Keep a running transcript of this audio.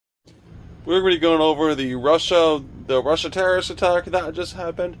we're going to be going over the Russia terrorist attack that just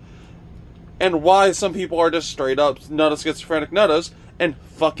happened, and why some people are just straight up nuttas schizophrenic nuttas and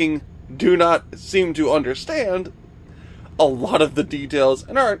fucking do not seem to understand a lot of the details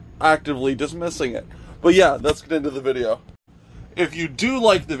and are actively dismissing it. But yeah, let's get into the video. If you do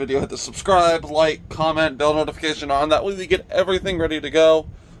like the video, hit the subscribe, like, comment, bell notification on. That way we get everything ready to go.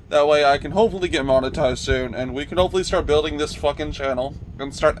 That way I can hopefully get monetized soon, and we can hopefully start building this fucking channel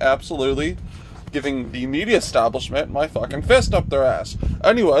and start absolutely giving the media establishment my fucking fist up their ass.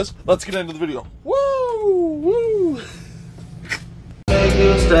 Anyways, let's get into the video. Woo! Woo! Make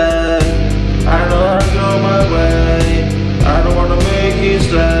you stay. I know I go my way. I don't want to make you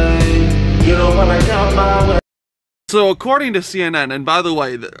stay. You know when I count my way. So according to CNN, and by the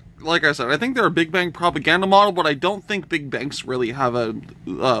way, like I said, I think they're a Big Bang propaganda model, but I don't think Big Banks really have a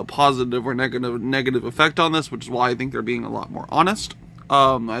positive or negative effect on this, which is why I think they're being a lot more honest.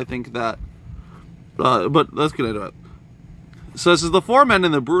 I think that, but let's get into it. So this is the 4 men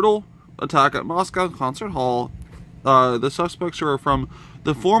in the brutal attack at Moscow Concert Hall. The suspects are from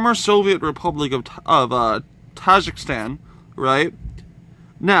the former Soviet Republic of Tajikistan, right?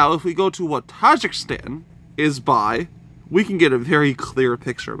 Now, if we go to what Tajikistan is by, we can get a very clear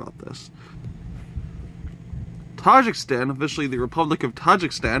picture about this. Tajikistan, officially the Republic of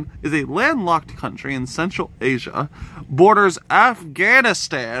Tajikistan, is a landlocked country in Central Asia, borders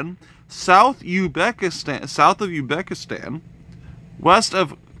Afghanistan, south of Uzbekistan, west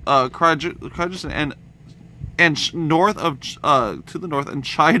of Kyrgyzstan, and north of to the north, and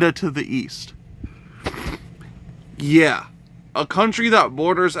China to the east. Yeah, a country that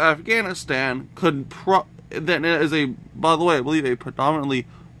borders Afghanistan could that is by the way, I believe a predominantly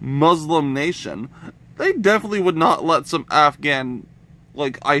Muslim nation. They definitely would not let some Afghan,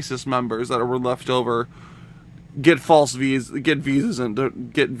 like, ISIS members that were left over get visas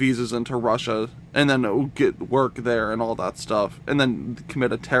into Russia, and then get work there and all that stuff, and then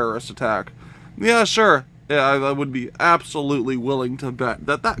commit a terrorist attack. Yeah, sure. Yeah, I would be absolutely willing to bet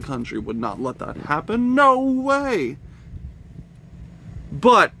that that country would not let that happen. No way.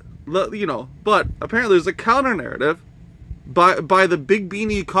 But, you know, but apparently there's a counter narrative by the big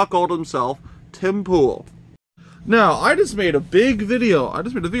beanie cuckold himself, Tim Pool. Now, I just made a video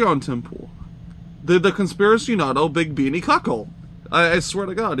on Tim Pool. The conspiracy nutto big beanie cuckold. I swear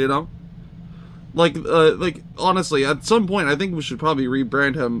to God, you know? Like, honestly, at some point, I think we should probably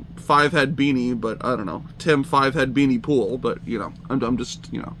rebrand him 5-Head Beanie, but I don't know, Tim 5-Head Beanie Pool, but, you know, I'm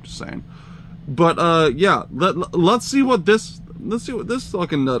just, you know, just saying. But, yeah, let's see what this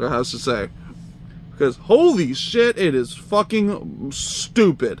fucking nutter has to say. Because, holy shit, it is fucking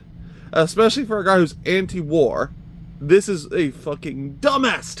stupid. Especially for a guy who's anti-war. This is a fucking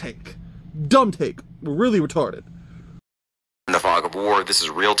dumbass take. Dumb take. Really retarded. In the fog of war, this is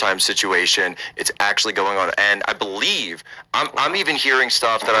a real-time situation. It's actually going on, and I believe I'm even hearing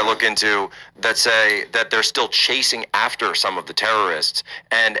stuff that I look into that say that they're still chasing after some of the terrorists,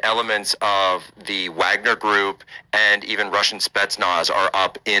 and elements of the Wagner group and even Russian Spetsnaz are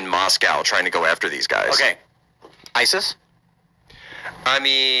up in Moscow trying to go after these guys. Okay, ISIS? I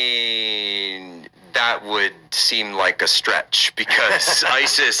mean, that would seem like a stretch, because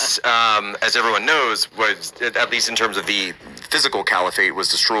ISIS, as everyone knows, was, at least in terms of the physical caliphate, was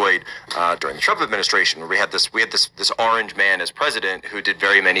destroyed during the Trump administration, where we had this orange man as president who did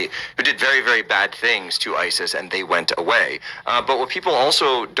very, very bad things to ISIS, and they went away. But what people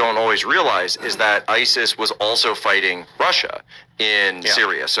also don't always realize is that ISIS was also fighting Russia in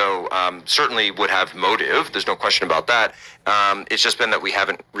Syria, so certainly would have motive. There's no question about that. It's just been that we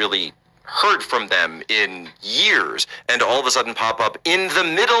haven't really heard from them in years, and all of a sudden pop up in the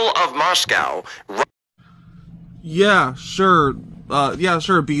middle of Moscow. Yeah, sure. Yeah,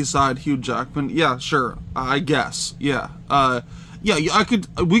 sure. B-side, Hugh Jackman. Yeah, sure. I guess. Yeah. Yeah.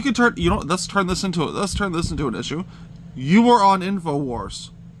 We could turn. You know, let's turn this into an issue. You were on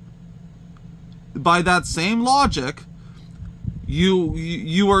InfoWars. By that same logic,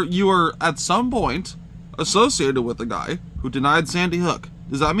 you were at some point associated with the guy who denied Sandy Hook.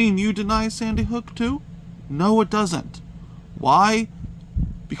 Does that mean you deny Sandy Hook too? No, it doesn't. Why?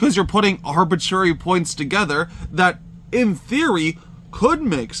 Because you're putting arbitrary points together that, in theory, could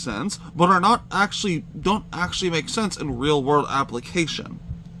make sense, but don't actually make sense in real world application.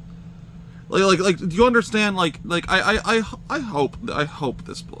 Like, do you understand? I hope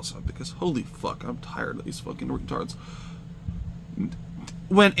this blows up, because holy fuck, I'm tired of these fucking retards.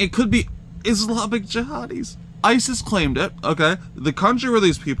 When it could be Islamic jihadis. ISIS claimed it, okay? The country where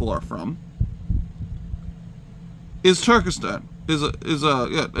these people are from is Turkestan. Is a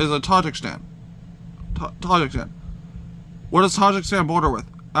Tajikistan. Tajikistan. What does Tajikistan border with?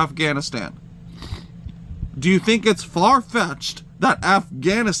 Afghanistan. Do you think it's far-fetched that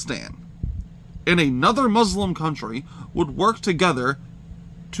Afghanistan and another Muslim country would work together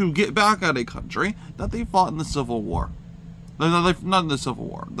to get back at a country that they fought in the Civil War? Not in the Civil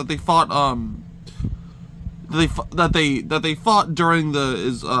War. That they fought that they fought during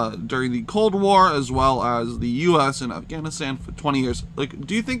the Cold War, as well as the U.S. and Afghanistan for 20 years. Like,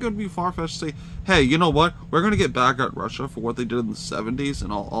 do you think it would be far-fetched to say, hey, you know what? We're going to get back at Russia for what they did in the 70s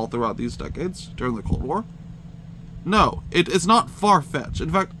and all throughout these decades during the Cold War? No, it's not far-fetched.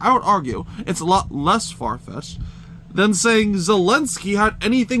 In fact, I would argue it's a lot less far-fetched than saying Zelensky had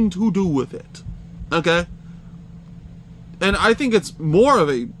anything to do with it. Okay? And I think it's more of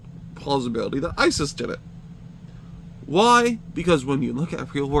a plausibility that ISIS did it. Why? Because when you look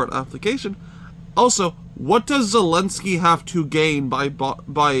at real-world application, also, what does Zelensky have to gain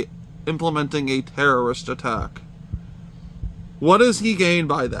by implementing a terrorist attack? What does he gain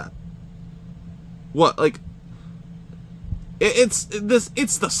by that? What, like, it's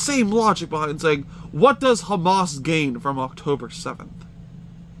the same logic behind saying, what does Hamas gain from October 7th?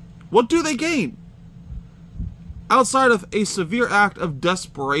 What do they gain? Outside of a severe act of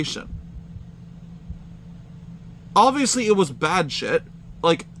desperation. Obviously, it was bad shit.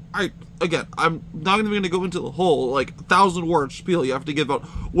 Like, I'm not even going to go into the whole, like, 1,000-word spiel you have to give out,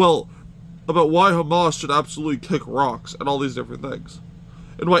 well, about why Hamas should absolutely kick rocks and all these different things.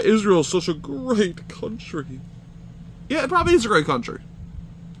 And why Israel is such a great country. Yeah, it probably is a great country.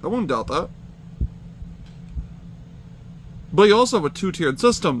 I won't doubt that. But you also have a two-tiered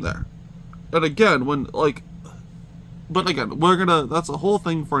system there. And again, that's a whole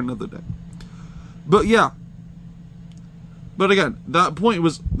thing for another day. But yeah. But again, their point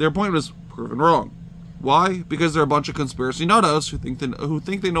was proven wrong. Why? Because they're a bunch of conspiracy nuttos who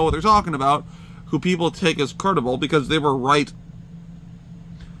think they know what they're talking about, who people take as credible because they were right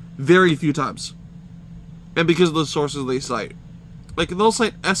very few times. And because of the sources they cite. Like, they'll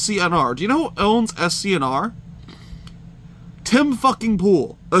cite SCNR. Do you know who owns SCNR? Tim fucking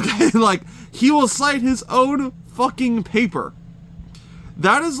Pool. Okay? Like, he will cite his own fucking paper.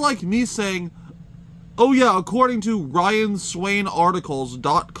 That is like me saying, oh yeah, according to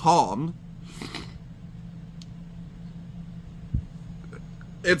RyanSwainArticles.com,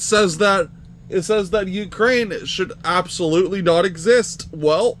 it says that Ukraine should absolutely not exist.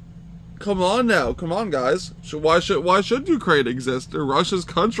 Well, come on now. Come on, guys. Why should Ukraine exist? They're Russia's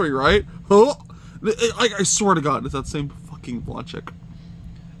country, right? Huh? I swear to God, it's that same fucking logic.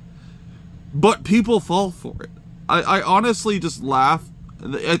 But people fall for it. I honestly just laugh.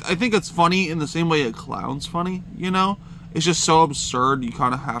 I think it's funny in the same way a clown's funny, you know? It's just so absurd you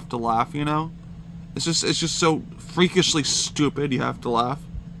kind of have to laugh, you know? It's just so freakishly stupid you have to laugh.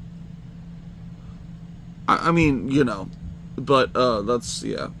 I mean, you know. But, that's,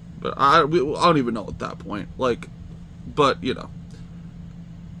 yeah. But I don't even know at that point. Like, but, you know.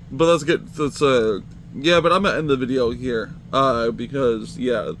 But let's get, yeah, but I'm gonna end the video here. Because,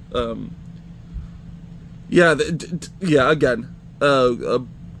 yeah, again, a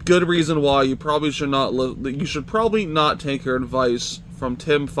good reason why you probably should not, you should probably not take your advice from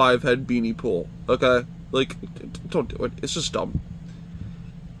Tim Fivehead Beanie Pool, okay? Like, don't do it. It's just dumb.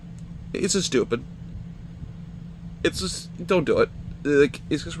 It's just stupid. It's just, don't do it. Like,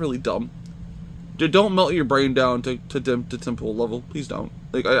 it's just really dumb. Don't melt your brain down to Tim Pool level. Please don't.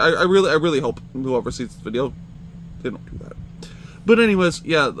 Like, I really hope whoever sees this video, they don't do that. But anyways,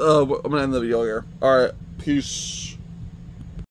 yeah, I'm gonna end the video here. Alright, peace.